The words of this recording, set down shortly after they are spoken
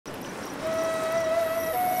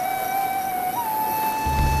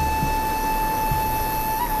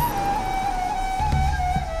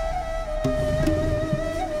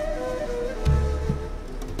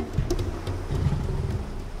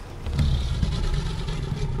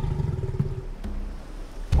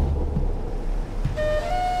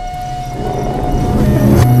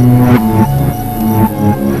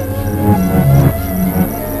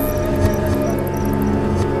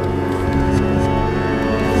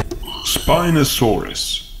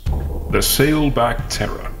Spinosaurus, the sailback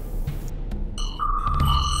terror.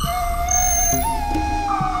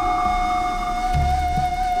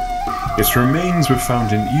 Its remains were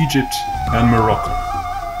found in Egypt and Morocco.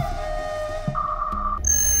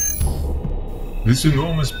 This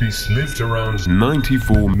enormous beast lived around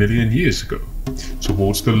 94 million years ago,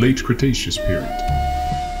 towards the late Cretaceous period.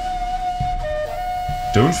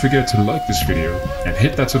 Don't forget to like this video and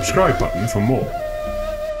hit that subscribe button for more.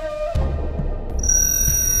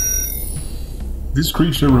 This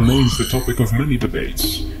creature remains the topic of many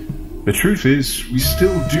debates. The truth is, we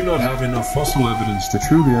still do not have enough fossil evidence to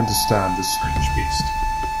truly understand this strange beast.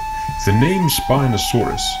 The name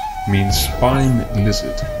Spinosaurus means spine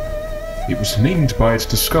lizard. It was named by its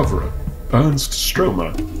discoverer, Ernst Stromer,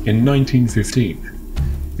 in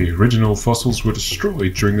 1915. The original fossils were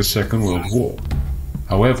destroyed during the Second World War.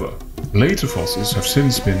 However, later fossils have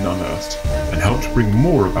since been unearthed and helped bring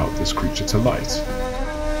more about this creature to light.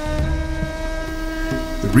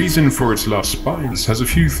 The reason for its large spines has a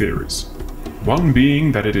few theories, one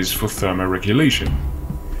being that it is for thermoregulation,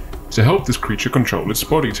 to help this creature control its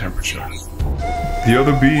body temperature. The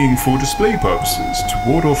other being for display purposes, to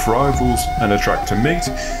ward off rivals and attract a mate,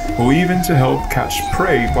 or even to help catch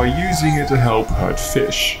prey by using it to help hurt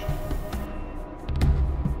fish.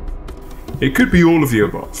 It could be all of the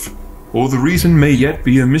above, or the reason may yet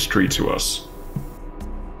be a mystery to us.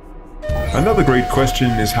 Another great question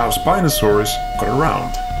is how Spinosaurus got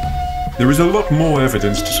around. There is a lot more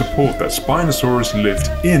evidence to support that Spinosaurus lived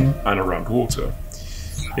in and around water.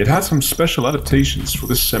 It had some special adaptations for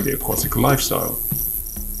this semi-aquatic lifestyle.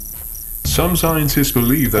 Some scientists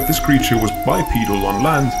believe that this creature was bipedal on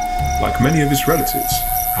land, like many of its relatives.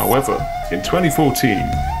 However, in 2014,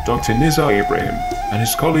 Dr. Nizar Ibrahim and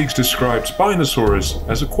his colleagues described Spinosaurus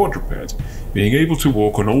as a quadruped, being able to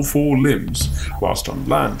walk on all four limbs whilst on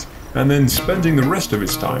land, and then spending the rest of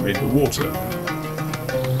its time in the water.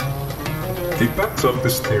 They backed up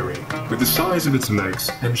this theory with the size of its legs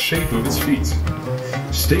and shape of its feet,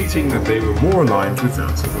 stating that they were more aligned with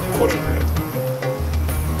that of a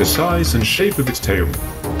quadruped. The size and shape of its tail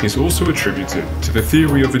is also attributed to the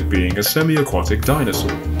theory of it being a semi-aquatic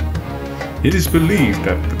dinosaur. It is believed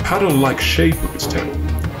that the paddle-like shape of its tail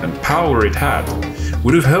and power it had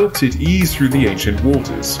would have helped it ease through the ancient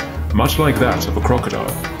waters, much like that of a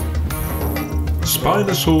crocodile.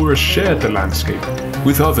 Spinosaurus shared the landscape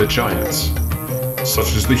with other giants,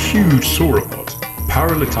 such as the huge sauropod,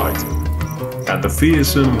 Paralititan, and the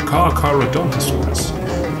fearsome Carcharodontosaurus,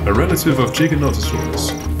 a relative of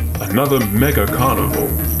Giganotosaurus, another mega carnivore,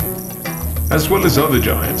 as well as other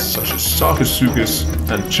giants such as Sarcosuchus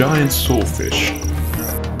and giant swordfish.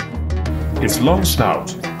 Its long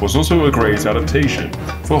snout was also a great adaptation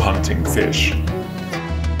for hunting fish.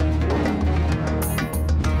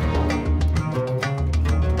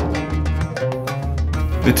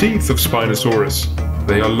 The teeth of Spinosaurus,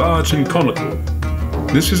 they are large and conical.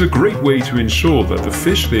 This is a great way to ensure that the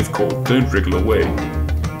fish they've caught don't wriggle away.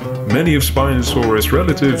 Many of Spinosaurus'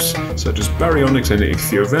 relatives, such as Baryonyx and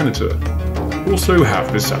Ichthyovenator, also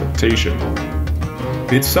have this adaptation.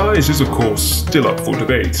 Its size is of course still up for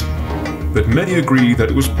debate, but many agree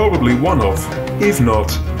that it was probably one of, if not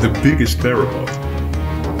the biggest theropod.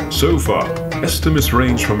 So far, estimates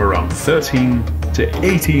range from around 13 to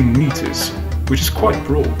 18 meters, which is quite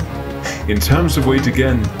broad. In terms of weight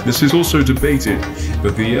again, this is also debated,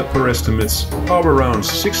 but the upper estimates are around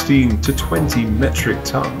 16 to 20 metric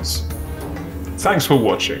tons. Thanks for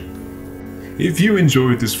watching. If you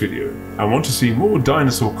enjoyed this video and want to see more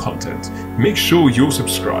dinosaur content, make sure you're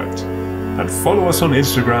subscribed and follow us on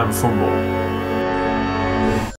Instagram for more.